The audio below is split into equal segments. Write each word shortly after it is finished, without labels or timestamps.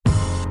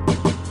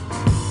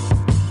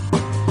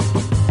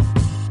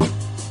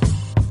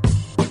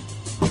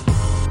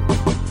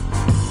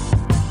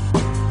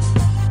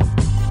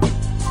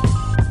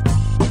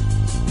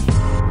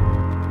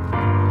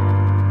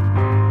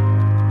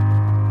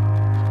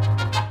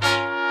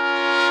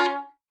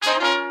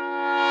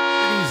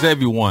Greetings,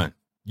 everyone.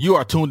 You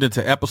are tuned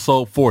into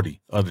episode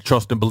 40 of the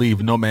Trust and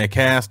Believe Nomad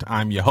Cast.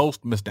 I'm your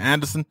host, Mr.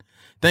 Anderson.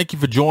 Thank you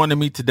for joining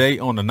me today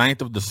on the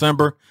 9th of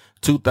December,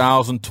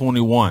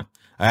 2021.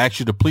 I ask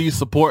you to please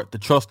support the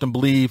Trust and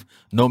Believe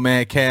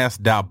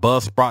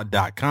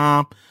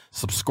Nomadcast.buzzsprout.com.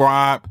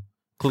 Subscribe,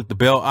 click the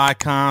bell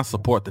icon,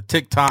 support the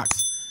TikToks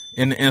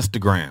and the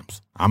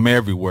Instagrams. I'm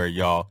everywhere,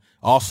 y'all.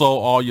 Also,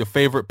 all your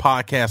favorite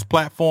podcast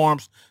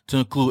platforms to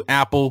include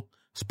Apple,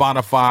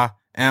 Spotify,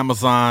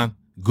 Amazon,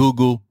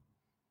 Google,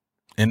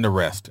 and the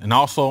rest. And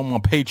also I'm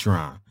on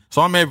Patreon.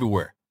 So I'm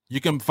everywhere. You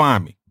can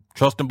find me.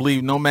 Trust and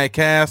Believe Nomad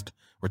Cast,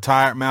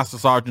 Retired Master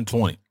Sergeant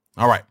 20.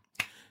 All right.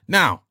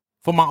 Now,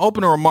 for my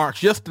opening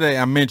remarks, yesterday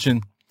I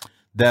mentioned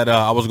that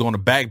I was going to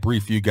back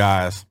brief you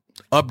guys,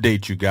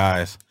 update you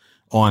guys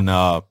on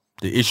the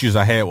issues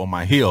I had with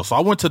my heel. So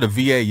I went to the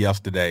VA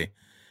yesterday,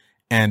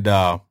 and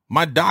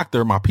my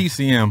doctor, my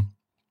PCM,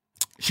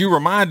 she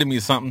reminded me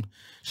of something.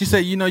 She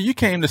said, you know, you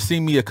came to see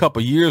me a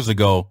couple years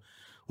ago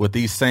with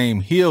these same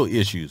heel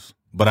issues,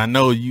 but I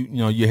know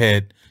you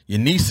had your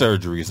knee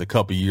surgeries a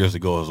couple years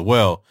ago as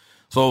well.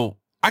 So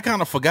I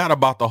kind of forgot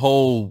about the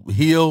whole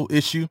heel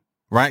issue,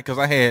 right? Because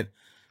I had,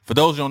 for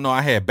those who don't know,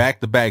 I had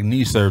back-to-back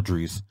knee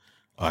surgeries,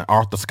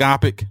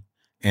 arthroscopic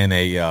and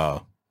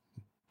a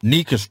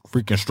knee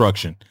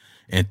reconstruction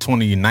in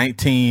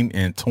 2019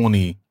 and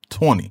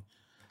 2020,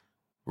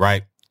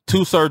 right?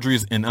 2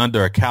 surgeries in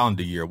under a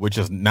calendar year, which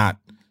is not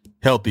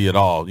healthy at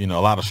all. You know,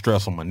 a lot of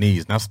stress on my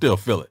knees, and I still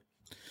feel it.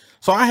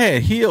 So I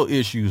had heel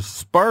issues,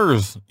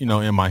 spurs,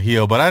 in my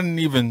heel, but I didn't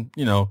even,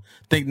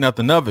 think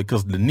nothing of it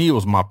because the knee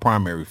was my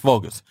primary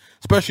focus,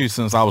 especially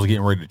since I was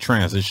getting ready to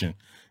transition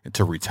and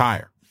to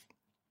retire.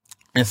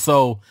 And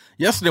so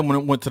yesterday when I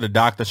went to the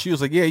doctor, she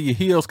was like, yeah, your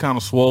heel's kind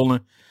of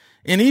swollen,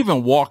 and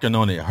even walking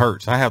on it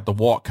hurts. I have to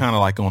walk kind of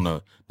like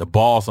on the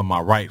balls of my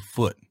right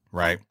foot,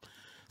 right?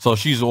 So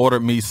she's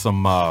ordered me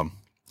some,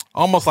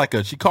 almost like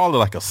she called it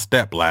like a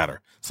step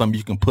ladder, something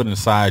you can put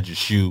inside your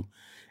shoe,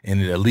 and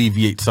it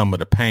alleviates some of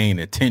the pain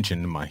and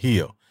tension in my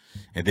heel.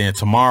 And then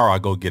tomorrow I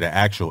go get an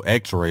actual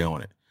x-ray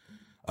on it.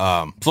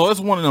 So it's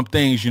one of them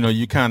things,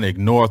 you kind of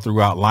ignore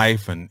throughout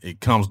life, and it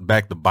comes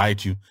back to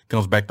bite you,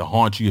 comes back to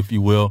haunt you, if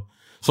you will.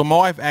 So my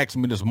wife asked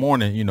me this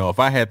morning, if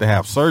I had to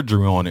have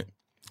surgery on it,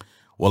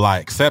 will I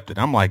accept it?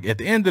 I'm like, at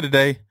the end of the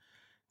day,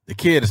 the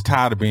kid is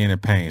tired of being in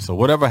pain. So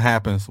whatever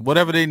happens,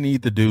 whatever they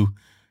need to do,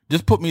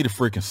 just put me to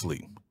freaking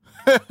sleep.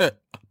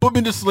 Put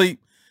me to sleep.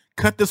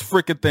 Cut this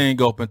freaking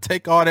thing open,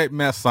 take all that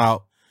mess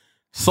out,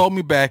 sew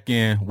me back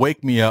in,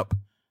 wake me up,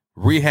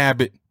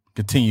 rehab it,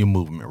 continue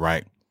movement,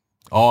 right?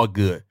 All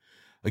good.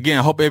 Again,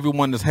 I hope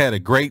everyone has had a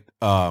great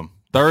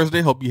Thursday.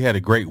 Hope you had a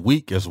great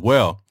week as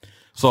well.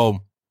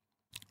 So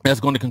that's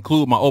going to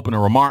conclude my opening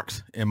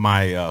remarks. In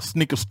my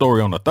sneaker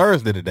story on the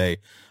Thursday today,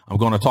 I'm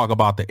going to talk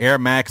about the Air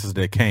Maxes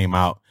that came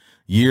out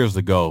years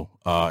ago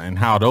and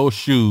how those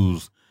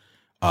shoes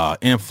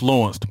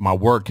influenced my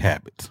work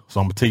habits. So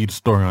I'm going to tell you the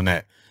story on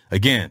that.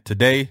 Again,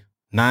 today,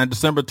 9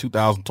 December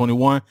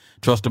 2021,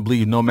 Trust and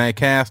Believe Nomad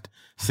Cast.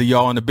 See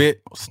y'all in a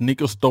bit.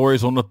 Sneaker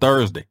stories on the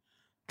Thursday.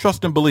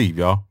 Trust and believe,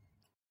 y'all.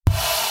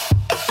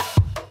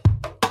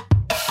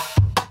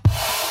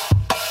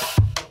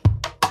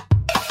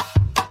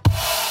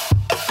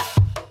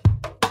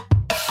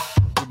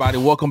 Everybody,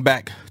 welcome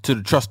back to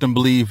the Trust and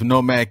Believe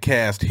Nomad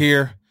Cast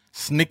here.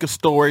 Sneaker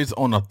stories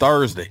on a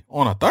Thursday.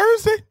 On a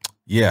Thursday?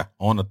 Yeah,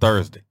 on a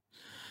Thursday.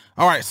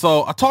 All right,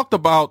 so I talked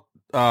about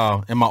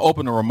in my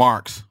opening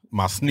remarks,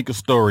 my sneaker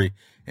story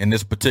and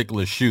this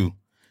particular shoe.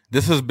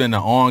 This has been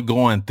an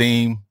ongoing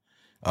theme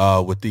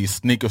with these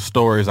sneaker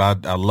stories. I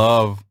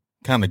love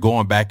kind of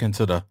going back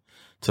into the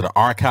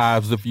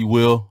archives, if you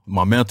will,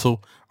 my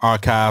mental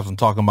archives, and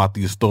talking about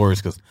these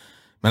stories because,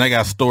 man, I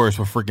got stories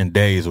for freaking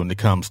days when it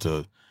comes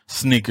to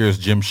sneakers,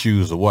 gym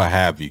shoes, or what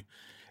have you.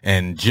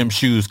 And gym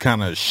shoes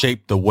kind of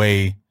shape the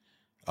way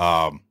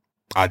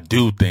I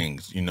do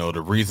things,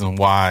 the reason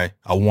why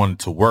I wanted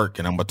to work.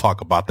 And I'm going to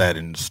talk about that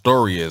in the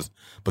story is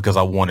because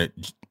I wanted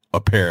a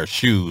pair of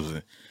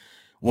shoes.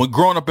 When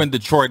growing up in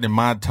Detroit in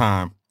my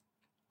time,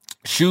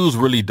 shoes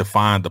really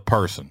defined the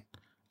person.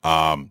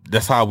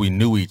 That's how we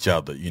knew each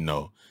other,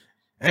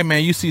 Hey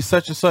man, you see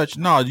such and such.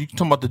 No, you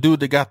talking about the dude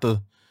that got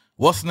the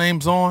what's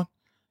names on?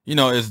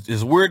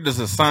 As weird as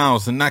it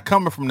sounds, and not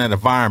coming from that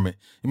environment,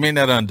 you may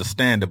not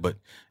understand it, but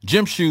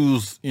gym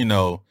shoes,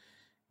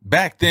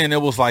 back then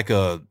it was like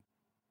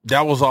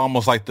that was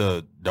almost like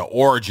the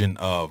origin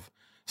of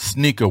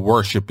sneaker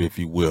worship, if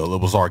you will.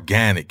 It was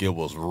organic. It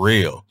was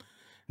real.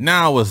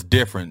 Now it's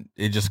different.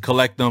 They just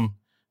collect them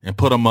and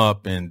put them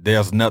up, and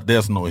there's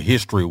no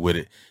history with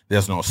it.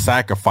 There's no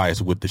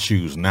sacrifice with the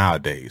shoes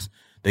nowadays.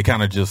 They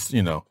kind of just,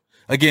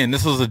 again,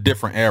 this is a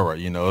different era.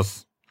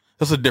 It's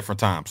a different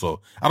time.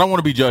 So I don't want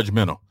to be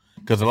judgmental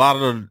because a lot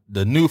of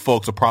the new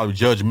folks are probably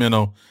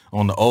judgmental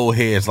on the old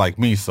heads like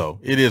me. So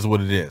it is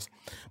what it is.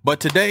 But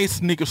today's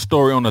sneaker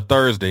story on a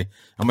Thursday,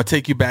 I'm going to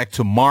take you back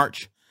to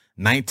March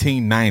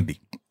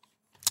 1990.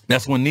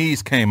 That's when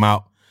these came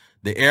out,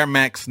 the Air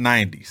Max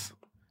 90s,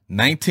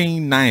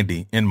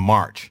 1990 in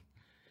March.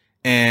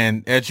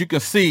 And as you can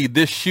see,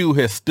 this shoe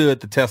has stood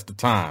the test of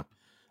time.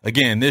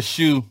 Again, this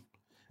shoe,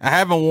 I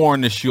haven't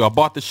worn this shoe. I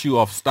bought the shoe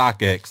off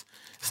StockX.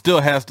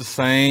 Still has the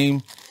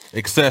same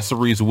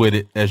accessories with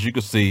it. As you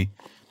can see,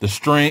 the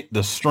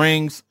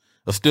strings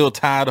are still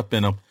tied up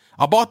in them.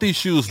 I bought these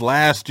shoes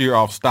last year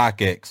off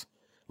StockX.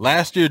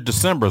 Last year,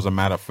 December, as a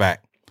matter of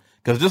fact,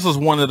 because this is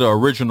one of the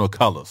original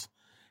colors.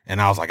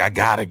 And I was like, I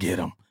gotta get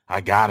them.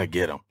 I gotta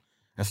get them.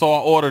 And so I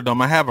ordered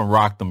them. I haven't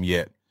rocked them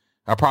yet.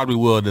 I probably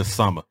will this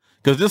summer,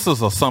 because this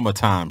is a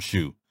summertime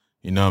shoe.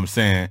 You know what I'm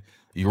saying?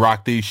 You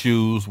rock these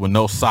shoes with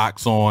no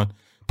socks on.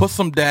 Put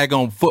some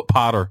daggone foot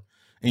powder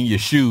in your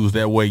shoes.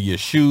 That way your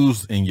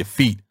shoes and your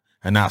feet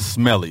are not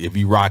smelly if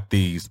you rock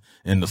these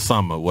in the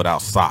summer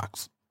without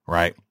socks,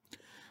 right?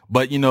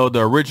 But, you know,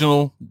 the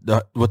original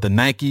with the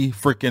Nike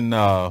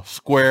freaking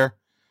square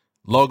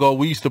logo,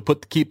 we used to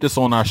keep this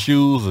on our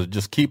shoes or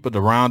just keep it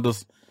around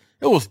us.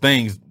 It was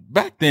things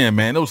back then,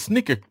 man. It was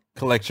sneaker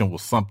collection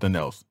was something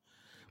else.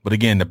 But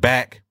again, the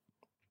back,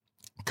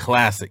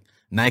 classic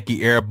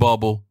Nike Air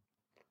Bubble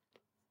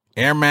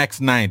Air Max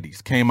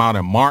 90s came out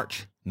in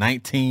March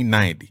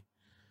 1990.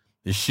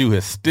 This shoe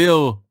has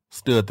still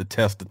stood the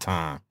test of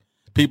time.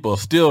 People are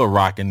still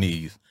rocking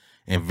these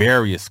in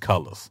various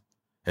colors.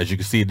 As you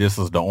can see, this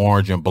is the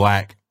orange and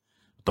black.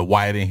 The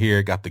white in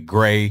here, got the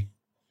gray.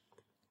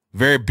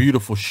 Very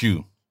beautiful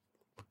shoe.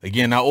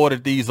 Again, I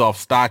ordered these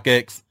off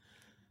StockX.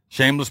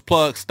 Shameless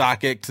plug,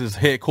 StockX is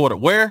headquartered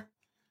where?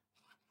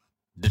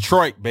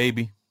 Detroit,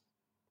 baby.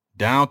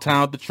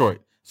 Downtown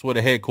Detroit. That's where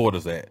the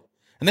headquarters at.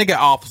 And they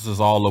got offices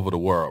all over the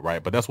world,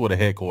 right? But that's where the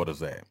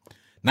headquarters at.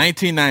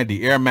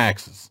 1990 Air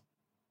Maxes.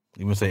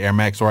 You want to say Air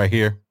Max right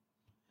here?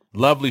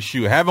 Lovely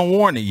shoe. Haven't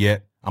worn it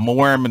yet. I'm going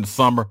to wear them in the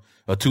summer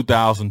of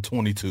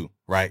 2022,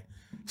 right?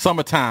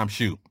 Summertime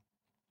shoe.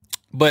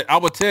 But I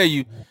will tell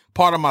you,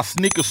 part of my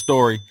sneaker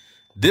story,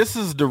 this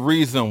is the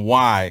reason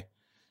why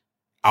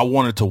I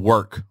wanted to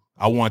work.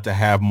 I wanted to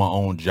have my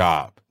own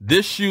job.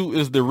 This shoe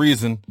is the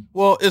reason.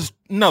 Well, it's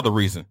another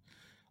reason.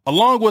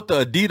 Along with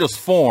the Adidas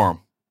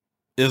Forum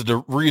is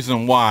the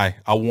reason why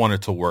I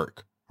wanted to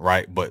work,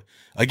 right? But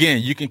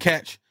again, you can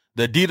catch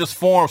the Adidas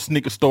Forum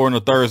sneaker store on a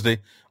Thursday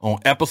on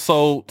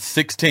episode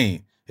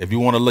 16. If you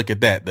want to look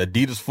at that, the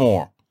Adidas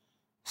Forum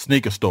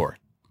sneaker store.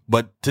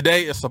 But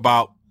today it's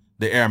about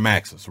the Air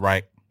Maxes,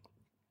 right?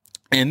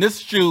 And this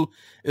shoe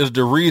is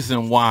the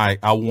reason why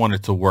I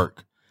wanted to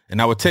work.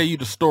 And I will tell you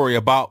the story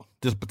about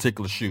this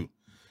particular shoe.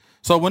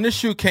 So when this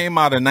shoe came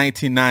out in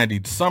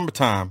 1990,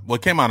 summertime, well,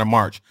 it came out in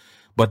March,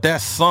 but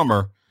that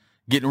summer,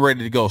 getting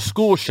ready to go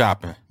school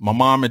shopping, my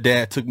mom and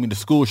dad took me to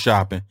school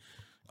shopping.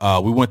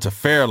 We went to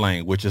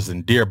Fairlane, which is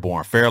in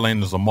Dearborn.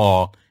 Fairlane is a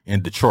mall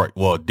in Detroit.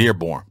 Well,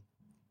 Dearborn,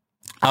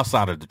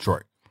 outside of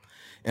Detroit.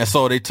 And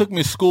so they took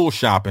me school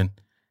shopping,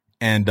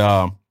 and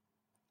I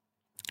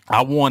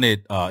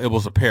wanted, it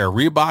was a pair of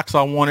Reeboks.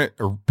 I wanted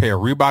a pair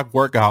of Reebok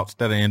workouts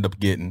that I ended up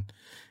getting.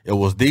 It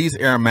was these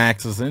Air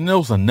Maxes, and there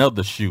was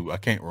another shoe. I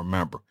can't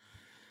remember.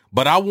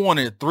 But I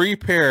wanted 3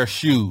 pair of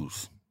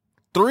shoes.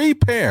 3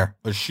 pair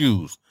of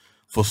shoes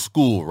for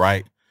school,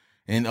 right?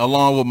 And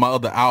along with my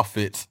other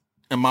outfits.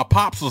 And my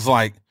pops was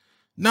like,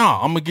 no,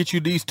 I'm going to get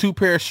you these 2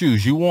 pair of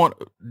shoes. You want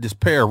this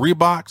pair of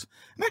Reeboks?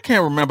 And I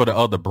can't remember the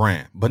other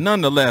brand. But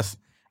nonetheless,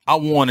 I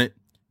wanted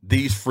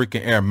these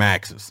freaking Air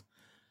Maxes.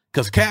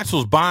 Because cats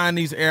was buying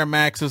these Air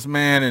Maxes,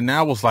 man. And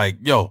I was like,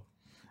 yo,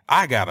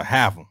 I got to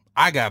have them.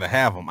 I got to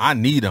have them. I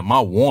need them. I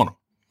want them.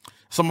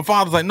 So my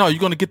father's like, no, you're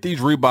going to get these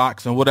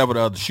Reeboks and whatever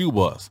the other shoe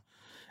was.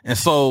 And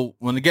so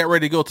when they get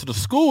ready to go to the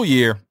school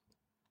year,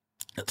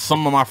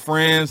 some of my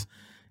friends,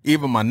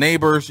 even my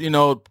neighbors, you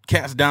know,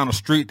 cats down the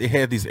street, they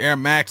had these Air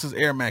Maxes,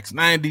 Air Max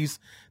 90s,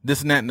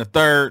 this and that and the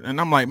third.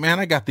 And I'm like, man,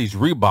 I got these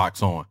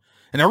Reeboks on.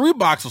 And the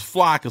Reeboks was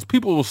fly because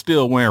people were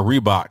still wearing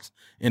Reeboks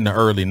in the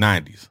early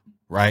 90s,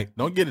 right?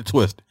 Don't get it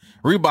twisted.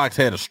 Reeboks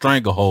had a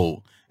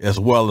stranglehold as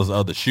well as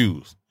other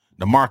shoes.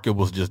 The market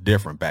was just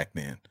different back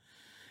then.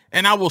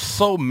 And I was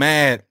so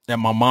mad at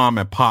my mom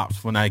and pops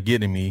for not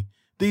getting me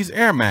these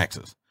Air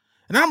Maxes.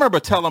 And I remember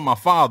telling my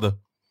father,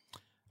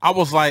 I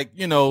was like,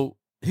 you know,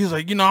 he's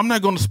like, you know, I'm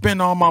not going to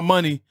spend all my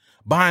money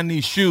buying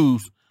these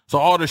shoes. So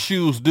all the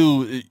shoes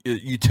do,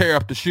 you tear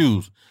up the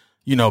shoes.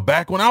 You know,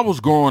 back when I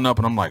was growing up,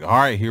 and I'm like, all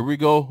right, here we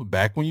go.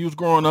 Back when you was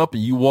growing up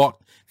and you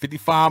walked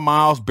 55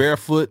 miles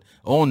barefoot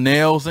on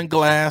nails and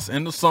glass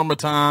in the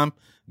summertime.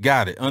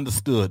 Got it.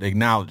 Understood.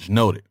 Acknowledged.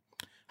 Noted.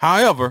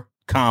 However,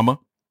 comma,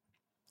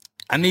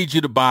 I need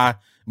you to buy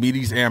me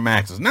these Air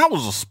Maxes. And I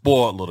was a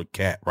spoiled little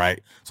cat,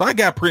 right? So I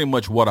got pretty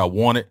much what I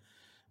wanted,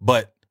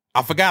 but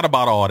I forgot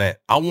about all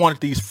that. I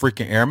wanted these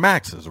freaking Air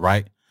Maxes,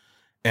 right?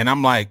 And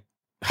I'm like,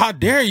 how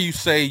dare you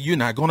say you're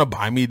not going to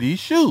buy me these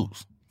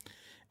shoes?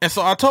 And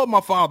so I told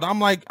my father,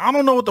 I'm like, I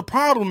don't know what the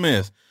problem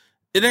is.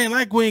 It ain't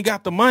like we ain't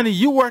got the money.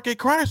 You work at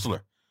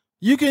Chrysler.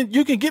 You can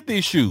get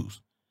these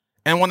shoes.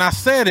 And when I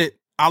said it,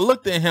 I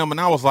looked at him and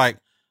I was like,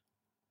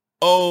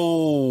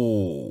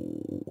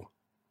 oh,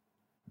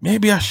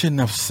 maybe I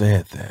shouldn't have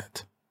said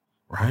that,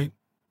 right?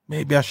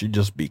 Maybe I should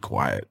just be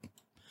quiet.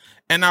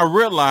 And I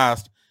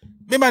realized,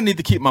 maybe I need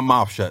to keep my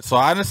mouth shut. So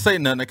I didn't say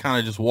nothing. I kind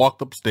of just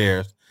walked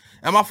upstairs.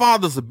 And my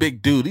father's a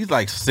big dude. He's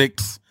like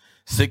 6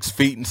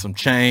 feet and some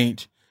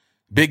change.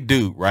 Big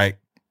dude, right?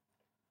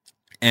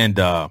 And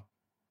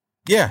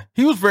yeah,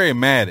 he was very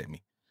mad at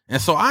me.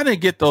 And so I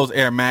didn't get those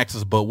Air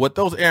Maxes, but what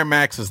those Air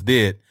Maxes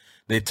did,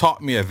 they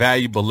taught me a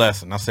valuable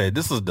lesson. I said,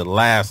 this is the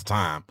last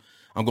time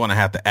I'm going to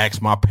have to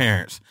ask my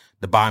parents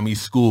to buy me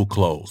school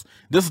clothes.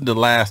 This is the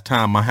last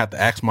time I have to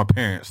ask my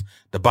parents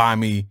to buy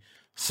me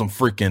some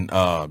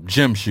freaking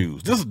gym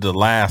shoes. This is the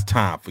last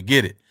time.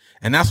 Forget it.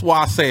 And that's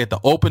why I say at the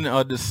opening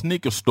of this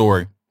sneaker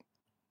story,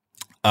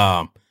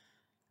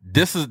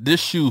 this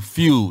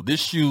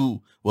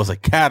shoe was a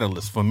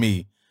catalyst for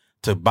me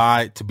to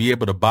be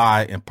able to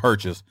buy and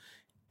purchase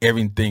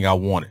everything I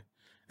wanted.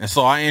 And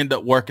so I ended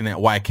up working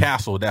at White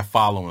Castle that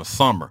following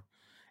summer.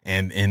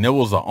 And it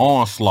was an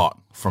onslaught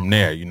from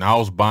there. You know, I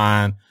was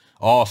buying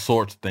all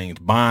sorts of things,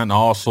 buying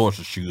all sorts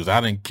of shoes.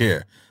 I didn't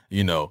care.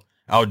 You know,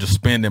 I was just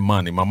spending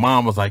money. My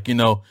mom was like, you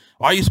know,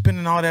 why are you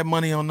spending all that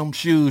money on them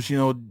shoes? You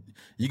know,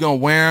 you're going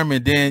to wear them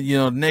and then, you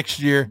know, next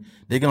year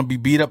they're going to be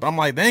beat up. I'm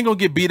like, they ain't going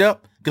to get beat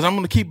up because I'm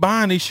going to keep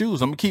buying these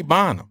shoes. I'm going to keep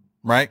buying them.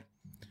 Right.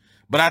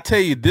 But I tell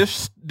you,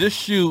 this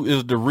shoe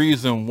is the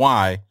reason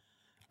why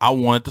I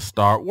wanted to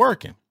start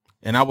working.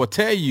 And I will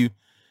tell you,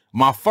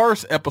 my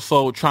first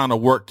episode trying to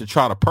work to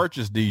try to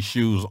purchase these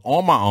shoes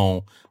on my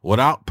own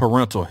without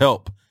parental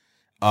help.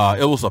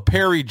 It was a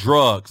Perry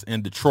Drugs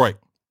in Detroit.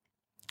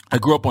 I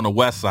grew up on the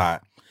west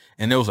side,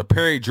 and there was a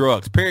Perry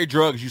Drugs. Perry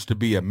Drugs used to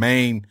be a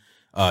main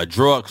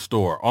drug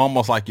store,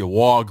 almost like your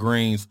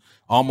Walgreens,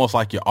 almost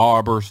like your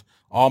Arbors,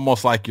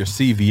 almost like your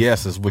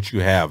CVS is what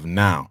you have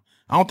now.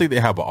 I don't think they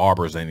have an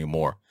Arbors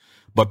anymore.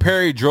 But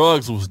Perry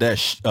Drugs was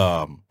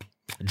that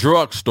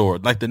drug store,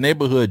 like the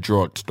neighborhood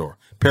drug store.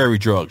 Perry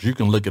Drugs. You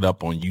can look it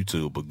up on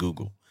YouTube or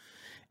Google.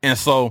 And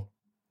so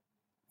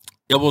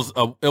it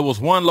was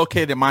one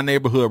located in my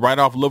neighborhood right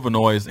off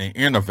Livernois in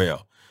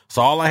Intervale.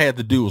 So all I had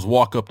to do was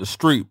walk up the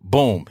street,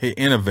 boom, hit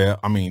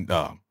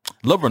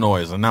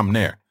Livernois, and I'm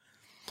there.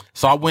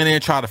 So I went in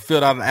and tried to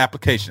fill out an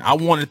application. I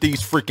wanted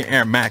these freaking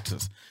Air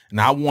Maxes, and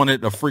I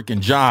wanted a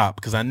freaking job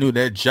because I knew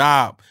that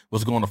job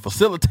was going to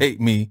facilitate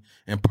me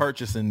in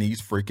purchasing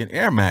these freaking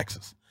Air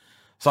Maxes.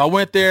 So I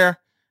went there.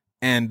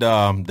 And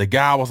the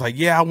guy was like,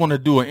 yeah, I want to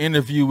do an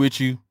interview with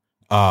you.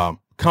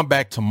 Come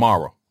back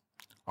tomorrow.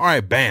 All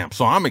right, bam.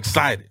 So I'm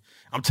excited.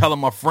 I'm telling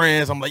my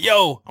friends, I'm like,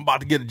 yo, I'm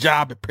about to get a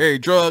job at Perry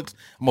Drugs.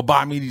 I'm going to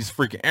buy me these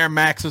freaking Air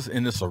Maxes,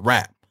 and it's a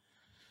wrap.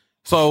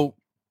 So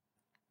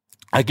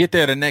I get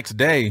there the next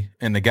day,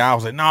 and the guy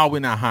was like, no, we're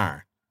not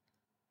hiring.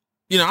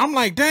 You know, I'm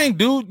like, dang,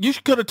 dude, you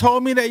could have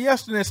told me that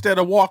yesterday instead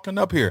of walking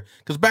up here.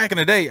 Because back in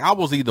the day, I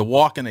was either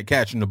walking or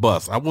catching the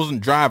bus. I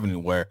wasn't driving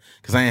anywhere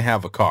because I didn't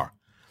have a car.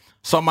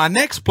 So my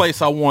next place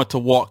I wanted to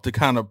walk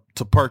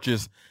to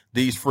purchase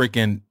these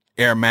freaking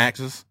Air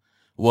Maxes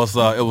was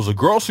it was a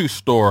grocery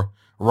store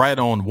right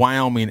on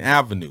Wyoming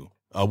Avenue,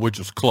 which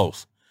was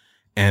close.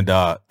 And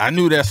I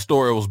knew that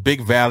store. It was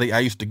Big Valley. I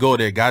used to go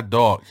there, got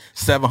dog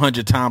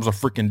 700 times a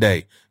freaking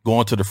day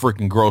going to the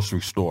freaking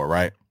grocery store,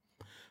 right?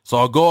 So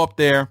I'll go up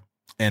there,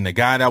 and the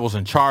guy that was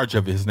in charge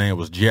of it, his name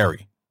was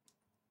Jerry.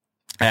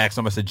 I asked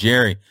him, I said,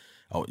 Jerry,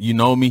 oh, you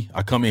know me.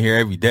 I come in here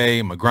every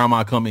day. My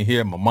grandma come in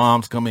here. My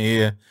mom's coming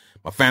here.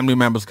 My family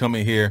members come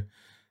in here.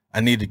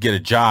 I need to get a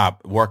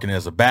job working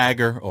as a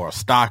bagger or a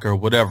stocker or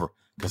whatever.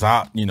 Cause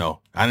I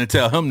didn't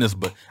tell him this,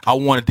 but I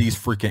wanted these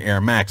freaking Air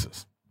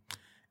Maxes.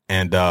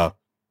 And,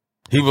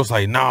 he was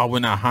like, no, we're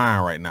not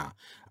hiring right now.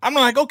 I'm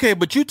like, okay,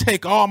 but you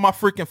take all my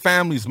freaking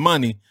family's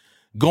money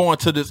coming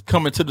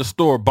to the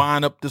store,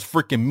 buying up this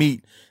freaking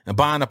meat and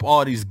buying up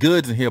all these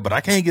goods in here, but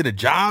I can't get a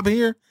job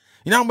here.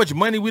 You know how much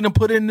money we done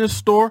put in this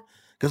store?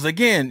 Cause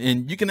again,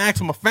 and you can ask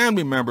my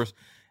family members,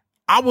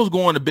 I was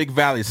going to Big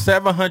Valley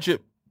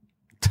 700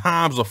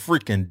 times a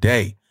freaking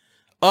day,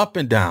 up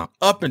and down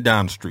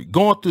the street,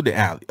 going through the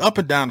alley, up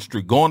and down the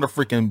street, going to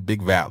freaking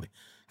Big Valley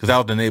because that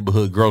was the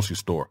neighborhood grocery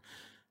store.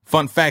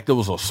 Fun fact, it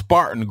was a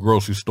Spartan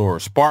grocery store.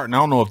 Spartan, I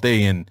don't know if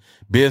they in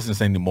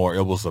business anymore.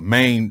 It was a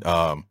main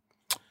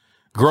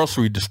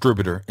grocery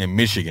distributor in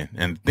Michigan,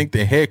 and I think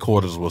their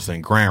headquarters was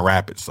in Grand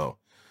Rapids. So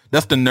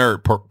that's the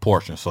nerd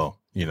portion. So,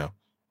 you know,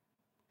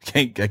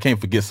 I can't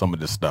forget some of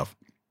this stuff.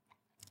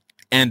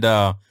 And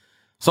so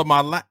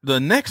the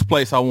next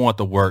place I wanted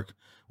to work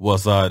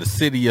was the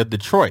city of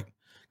Detroit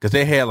because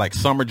they had like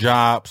summer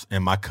jobs,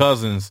 and my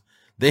cousins,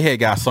 they had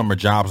got summer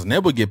jobs, and they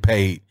would get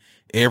paid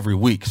every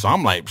week. So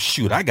I'm like,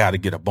 shoot, I got to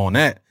get up on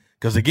that.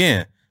 Because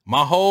again,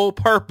 my whole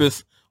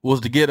purpose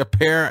was to get a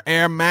pair of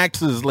Air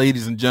Maxes,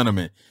 ladies and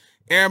gentlemen.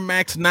 Air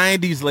Max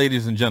 90s,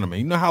 ladies and gentlemen.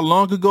 You know how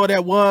long ago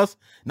that was?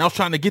 And I was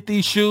trying to get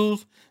these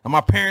shoes, and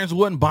my parents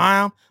wouldn't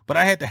buy them, but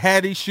I had to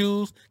have these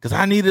shoes because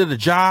I needed a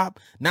job,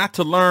 not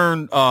to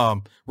learn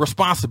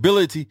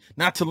responsibility,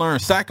 not to learn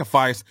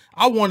sacrifice.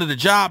 I wanted a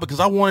job because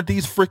I wanted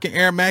these freaking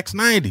Air Max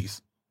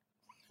 90s.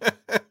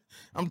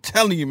 I'm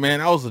telling you,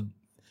 man,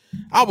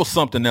 I was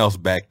something else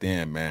back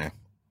then, man.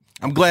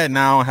 I'm glad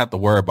now I don't have to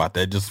worry about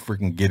that. Just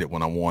freaking get it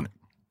when I want it.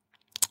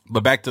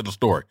 But back to the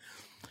story.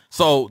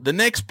 So the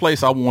next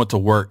place I wanted to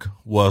work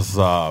was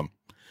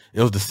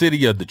it was the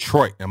city of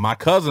Detroit, and my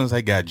cousins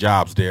had got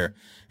jobs there.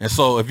 And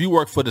so if you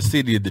work for the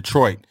city of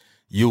Detroit,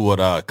 you would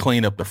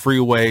clean up the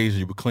freeways,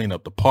 you would clean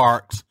up the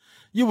parks,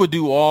 you would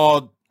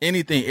do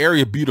anything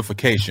area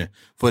beautification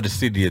for the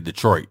city of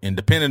Detroit. And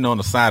depending on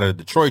the side of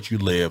Detroit you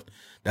lived,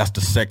 that's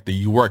the sector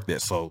you worked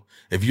at. So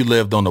if you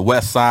lived on the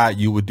west side,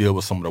 you would deal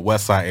with some of the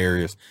west side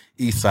areas,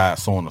 east side,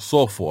 so on and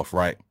so forth,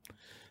 right?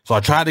 So I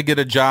tried to get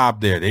a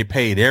job there. They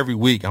paid every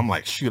week. I'm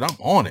like, shoot, I'm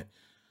on it.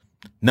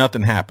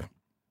 Nothing happened.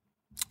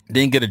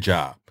 Didn't get a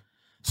job.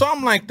 So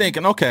I'm like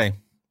thinking, okay,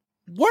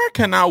 where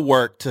can I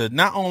work to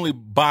not only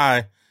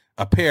buy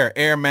a pair of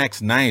Air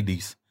Max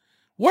 90s,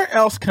 where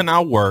else can I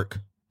work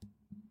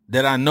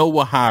that I know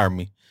will hire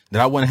me,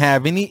 that I wouldn't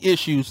have any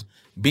issues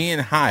being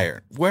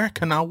hired? Where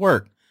can I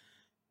work?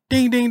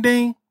 Ding, ding,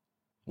 ding.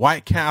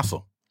 White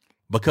Castle.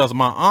 Because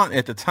my aunt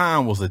at the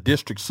time was a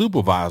district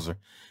supervisor,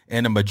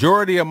 and the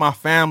majority of my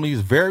family's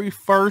very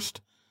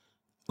first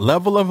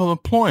level of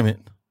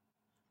employment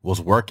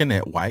was working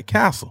at White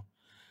Castle.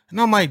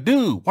 And I'm like,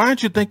 dude, why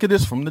didn't you think of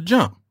this from the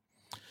jump?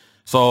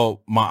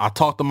 So I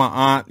talked to my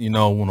aunt,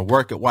 want to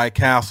work at White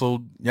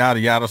Castle, yada,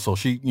 yada. So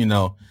she,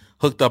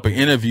 hooked up an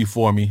interview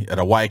for me at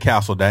a White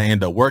Castle that I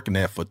ended up working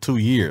at for 2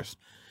 years.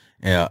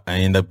 I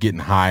ended up getting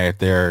hired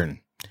there, and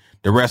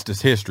the rest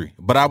is history.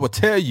 But I would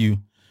tell you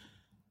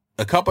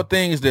a couple of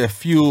things that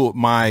fueled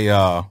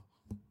my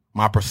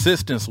my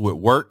persistence with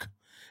work.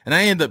 And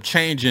I ended up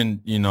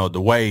changing,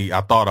 the way I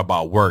thought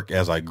about work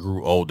as I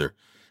grew older,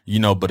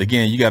 but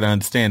again, you got to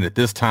understand at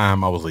this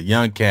time I was a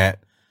young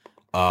cat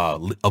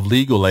of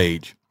legal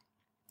age,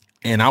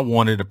 and I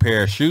wanted a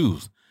pair of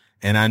shoes.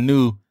 And I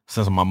knew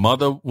since my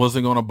mother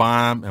wasn't going to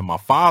buy them and my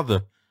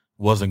father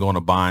wasn't going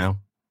to buy them,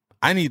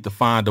 I need to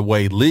find a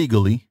way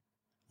legally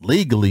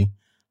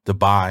to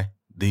buy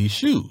these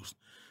shoes.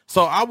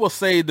 So I will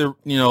say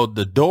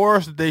the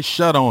doors that they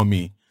shut on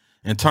me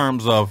in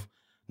terms of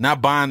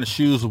not buying the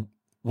shoes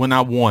when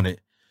I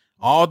wanted,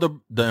 all the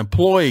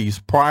employees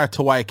prior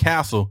to White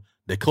Castle,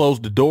 they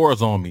closed the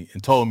doors on me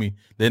and told me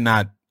they're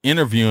not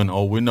interviewing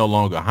or we're no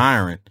longer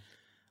hiring.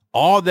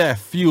 All that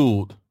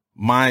fueled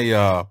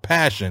my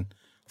passion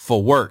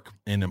for work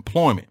and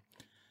employment,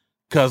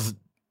 because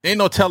ain't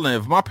no telling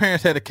if my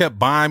parents had kept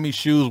buying me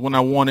shoes when I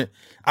wanted.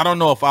 I don't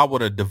know if I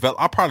would have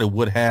developed. I probably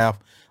would have,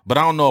 but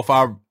I don't know if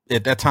I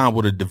at that time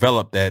would have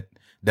developed that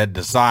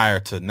desire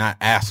to not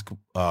ask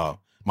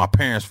my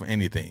parents for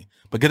anything,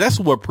 because that's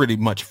what pretty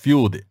much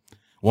fueled it.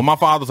 When my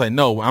father was like,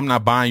 no, I'm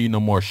not buying you no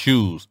more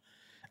shoes,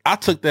 I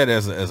took that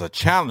as a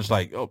challenge.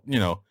 Like, oh,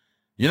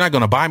 you're not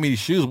going to buy me these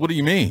shoes. What do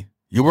you mean?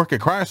 You work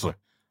at Chrysler.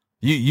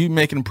 You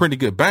making pretty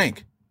good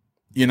bank.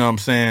 You know what I'm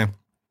saying?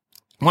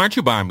 Why aren't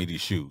you buying me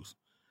these shoes?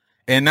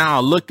 And now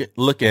I look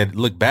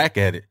back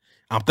at it.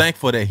 I'm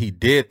thankful that he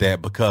did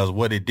that, because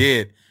what it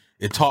did,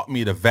 it taught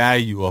me the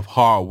value of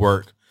hard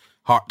work,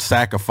 hard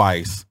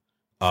sacrifice,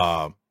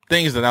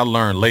 things that I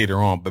learned later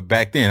on. But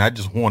back then I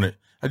just wanted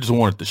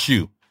the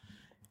shoe.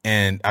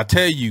 And I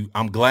tell you,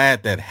 I'm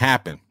glad that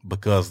happened,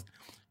 because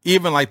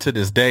even like to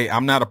this day,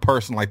 I'm not a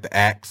person like to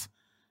ask.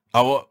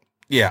 I'm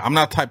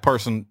not the type of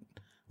person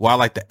where I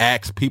like to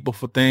ask people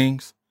for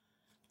things.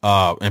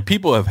 And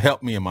people have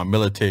helped me in my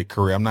military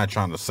career. I'm not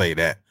trying to say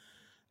that.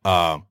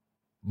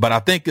 But I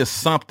think it's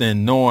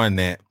something knowing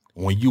that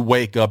when you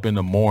wake up in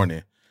the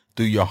morning,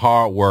 through your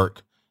hard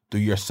work,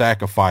 through your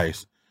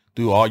sacrifice,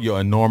 through all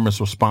your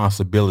enormous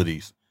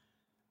responsibilities,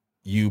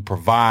 you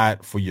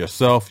provide for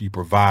yourself, you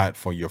provide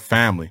for your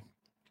family,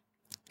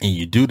 and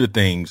you do the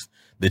things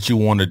that you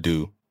want to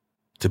do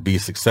to be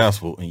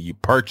successful, and you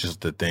purchase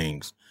the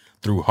things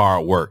through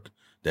hard work,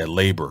 that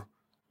labor,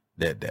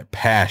 that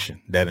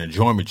passion, that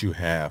enjoyment you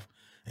have,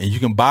 and you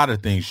can buy the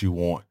things you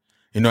want.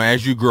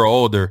 As you grow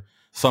older,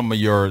 some of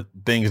your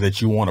things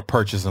that you want to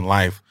purchase in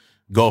life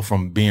go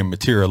from being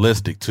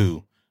materialistic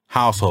to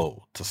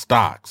household, to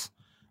stocks,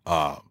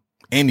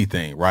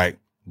 anything, right?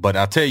 But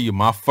I tell you,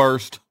 my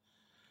first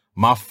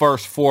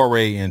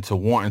foray into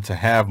wanting to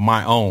have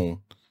my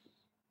own,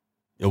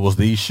 it was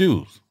these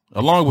shoes,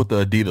 along with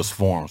the Adidas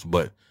Forms,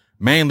 but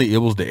mainly it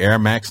was the Air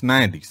Max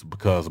 90s,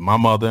 because my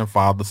mother and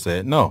father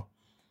said, no,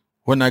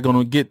 we're not going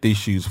to get these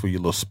shoes for your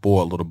little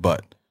spoiled little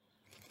butt.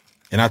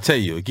 And I tell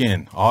you,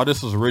 again, all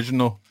this is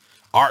original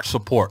arch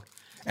support.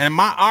 And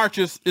my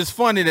arches, it's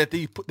funny that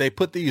they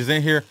put these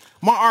in here.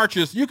 My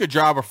arches, you could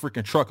drive a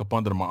freaking truck up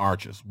under my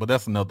arches, but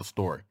that's another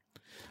story.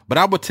 But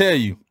I would tell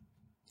you,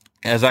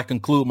 as I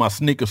conclude my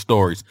sneaker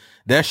stories,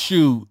 that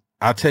shoe,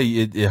 I tell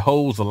you, it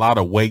holds a lot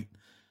of weight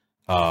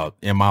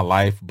in my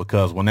life,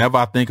 because whenever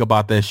I think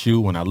about that shoe,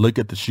 when I look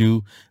at the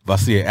shoe, if I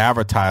see an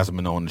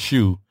advertisement on the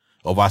shoe,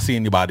 or if I see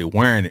anybody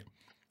wearing it,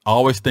 I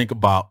always think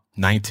about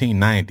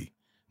 1990,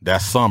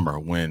 that summer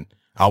when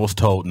I was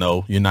told,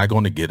 no, you're not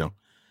going to get them.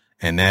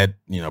 And that,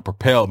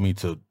 propelled me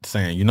to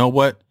saying, you know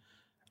what,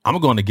 I'm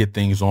going to get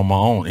things on my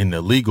own in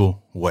the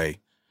legal way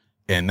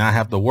and not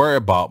have to worry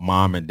about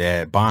mom and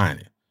dad buying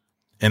it.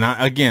 And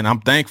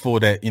I'm thankful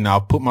that,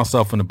 I've put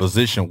myself in a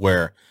position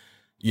where,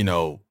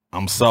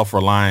 I'm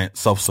self-reliant,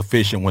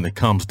 self-sufficient when it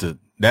comes to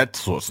that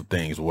sorts of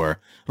things where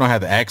I don't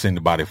have to ask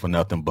anybody for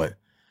nothing, but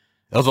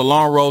it was a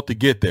long road to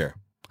get there.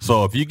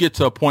 So if you get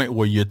to a point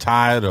where you're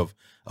tired of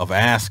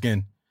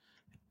asking,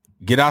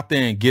 get out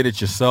there and get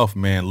it yourself,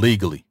 man,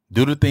 legally.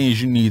 Do the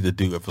things you need to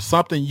do. If it's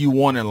something you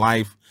want in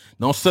life,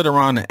 don't sit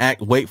around and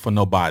wait for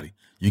nobody.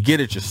 You get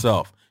it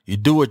yourself. You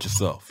do it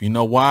yourself. You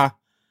know why?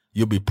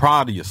 You'll be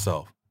proud of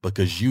yourself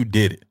because you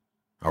did it.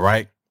 All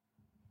right.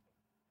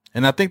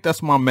 And I think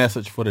that's my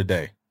message for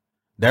today.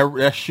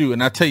 That shoe.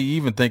 And I tell you,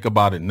 even think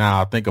about it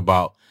now. I think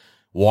about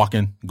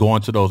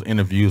going to those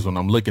interviews when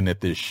I'm looking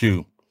at this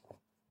shoe.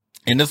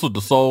 And this was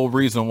the sole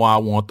reason why I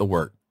want to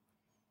work.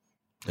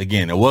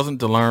 Again, it wasn't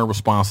to learn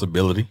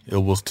responsibility. It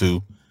was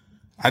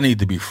I need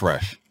to be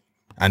fresh.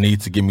 I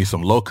need to give me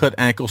some low cut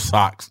ankle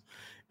socks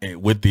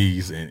with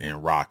these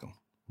and rock them.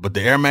 But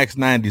the Air Max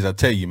 90s, I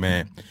tell you,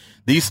 man,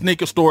 these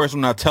sneaker stores,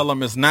 when I tell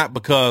them, it's not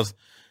because,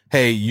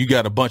 hey, you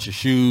got a bunch of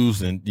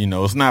shoes and,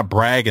 it's not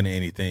bragging or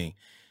anything.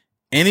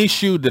 Any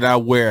shoe that I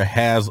wear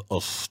has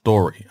a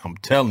story. I'm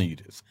telling you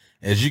this.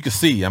 As you can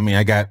see, I mean,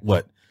 I got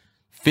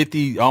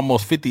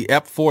almost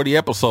 40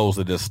 episodes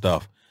of this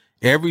stuff.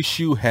 Every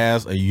shoe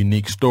has a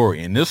unique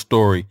story. And this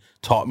story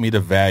taught me the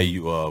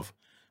value of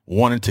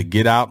wanting to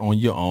get out on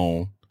your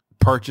own,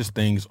 purchase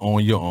things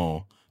on your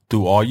own,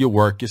 through all your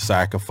work, your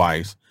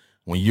sacrifice.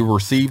 When you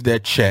receive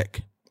that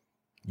check,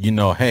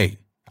 hey,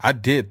 I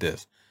did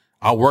this.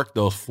 I worked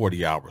those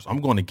 40 hours.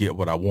 I'm going to get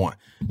what I want.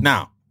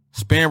 Now,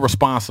 spend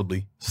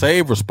responsibly,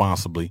 save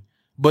responsibly,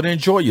 but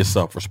enjoy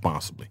yourself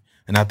responsibly.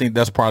 And I think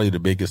that's probably the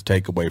biggest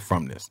takeaway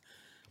from this.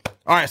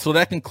 All right, so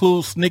that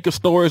concludes Sneaker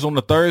Stories on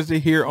the Thursday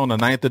here on the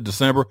 9th of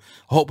December.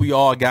 I hope we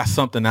all got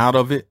something out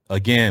of it.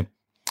 Again,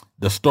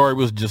 the story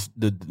was just,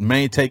 the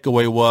main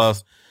takeaway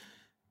was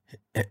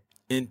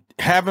in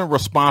having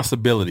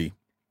responsibility,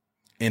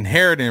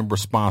 inheriting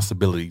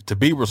responsibility, to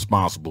be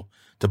responsible,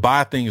 to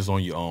buy things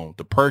on your own,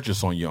 to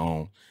purchase on your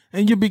own,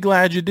 and you'll be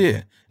glad you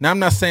did. Now, I'm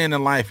not saying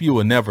in life you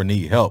will never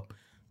need help.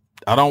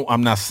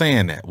 I'm not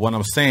saying that. What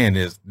I'm saying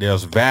is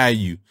there's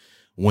value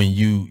when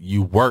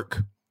you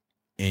work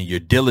and you're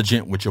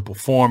diligent with your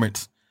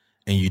performance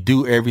and you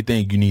do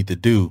everything you need to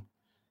do.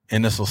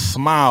 And it's a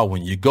smile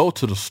when you go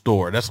to the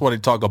store. That's why they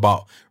talk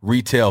about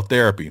retail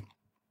therapy.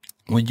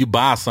 When you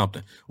buy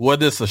something,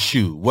 whether it's a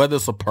shoe, whether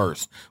it's a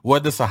purse,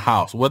 whether it's a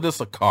house, whether it's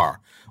a car,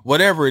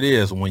 whatever it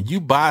is, when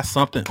you buy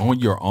something on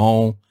your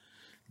own,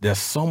 there's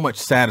so much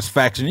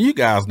satisfaction. You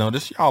guys know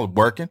this, y'all are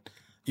working,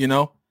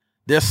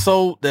 there's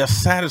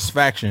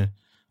satisfaction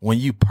when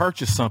you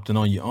purchase something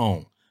on your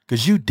own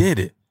because you did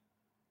it.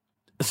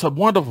 It's a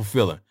wonderful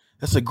feeling.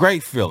 It's a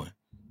great feeling.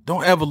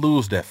 Don't ever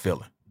lose that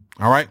feeling.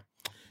 All right.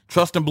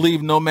 Trust and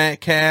Believe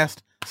Nomad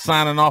Cast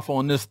signing off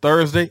on this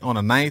Thursday on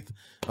the 9th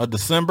of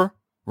December.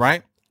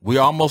 Right? We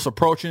almost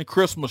approaching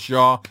Christmas,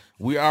 y'all.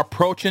 We are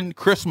approaching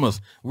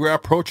Christmas. We're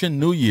approaching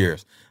New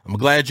Year's. I'm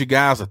glad you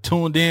guys are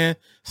tuned in.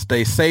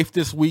 Stay safe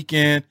this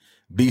weekend.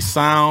 Be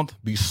sound,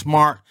 be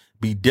smart,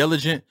 be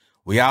diligent.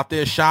 We out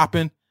there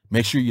shopping.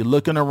 Make sure you're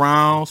looking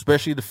around,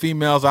 especially the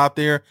females out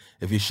there.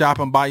 If you're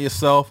shopping by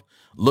yourself,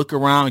 look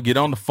around, get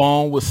on the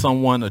phone with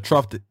someone, a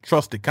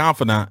trusted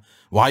confidant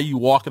while you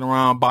walking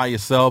around by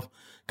yourself.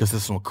 Because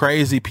there's some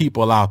crazy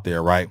people out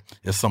there, right?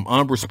 There's some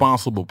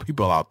unresponsible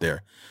people out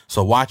there.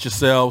 So watch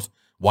yourselves,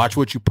 watch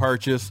what you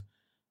purchase,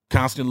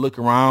 constantly look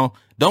around.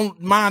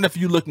 Don't mind if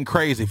you're looking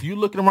crazy. If you're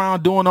looking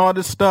around doing all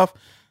this stuff,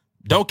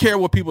 don't care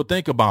what people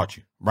think about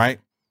you, right?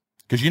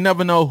 Because you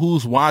never know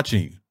who's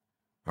watching you.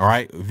 All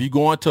right. If you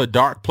go into a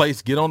dark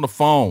place, get on the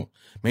phone.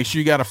 Make sure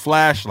you got a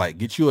flashlight.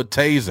 Get you a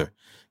taser.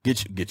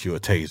 Get you a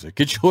taser.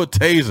 Get you a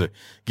taser.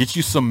 Get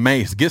you some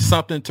mace. Get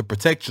something to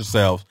protect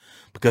yourselves.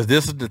 Because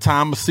this is the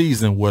time of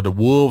season where the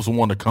wolves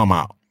want to come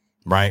out,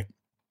 right?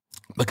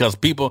 Because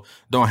people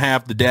don't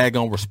have the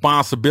daggone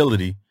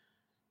responsibility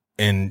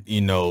and,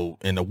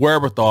 and the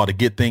wherewithal to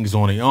get things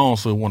on their own.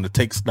 So they want to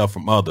take stuff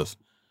from others.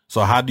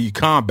 So how do you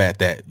combat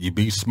that? You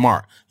be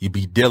smart. You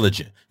be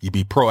diligent. You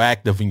be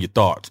proactive in your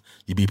thoughts.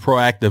 You be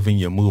proactive in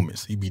your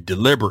movements. You be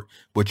deliberate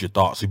with your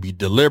thoughts. You be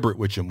deliberate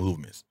with your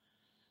movements.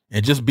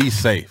 And just be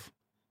safe.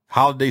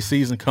 Holiday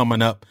season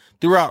coming up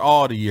throughout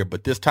all the year,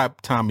 but this time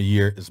of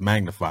year is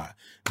magnified.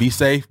 Be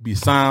safe, be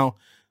sound.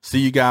 See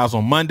you guys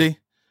on Monday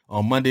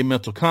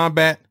Mental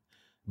Combat.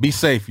 Be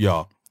safe,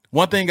 y'all.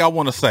 One thing I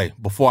want to say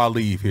before I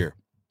leave here.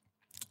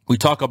 We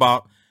talk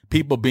about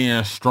people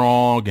being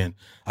strong and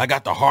I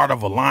got the heart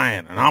of a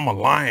lion and I'm a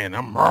lion.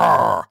 I'm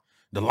roar.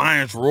 The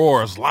lion's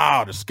roar is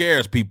loud. It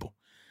scares people.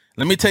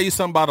 Let me tell you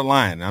something about a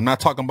lion. I'm not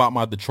talking about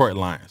my Detroit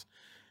Lions.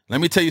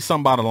 Let me tell you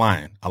something about a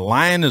lion. A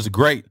lion is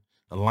great.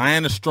 A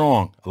lion is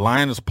strong. A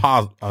lion is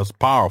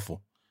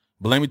powerful.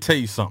 But let me tell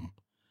you something.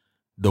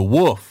 The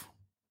wolf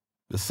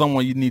is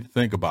someone you need to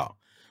think about.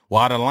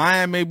 While the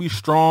lion may be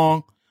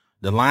strong,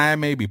 the lion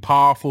may be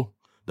powerful,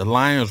 the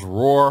lion's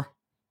roar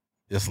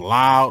is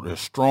loud,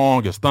 it's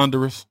strong, it's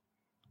thunderous.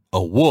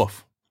 A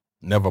wolf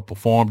never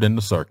performed in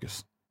the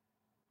circus.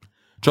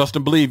 Trust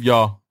and believe,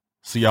 y'all.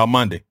 See y'all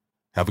Monday.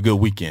 Have a good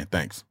weekend.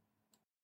 Thanks.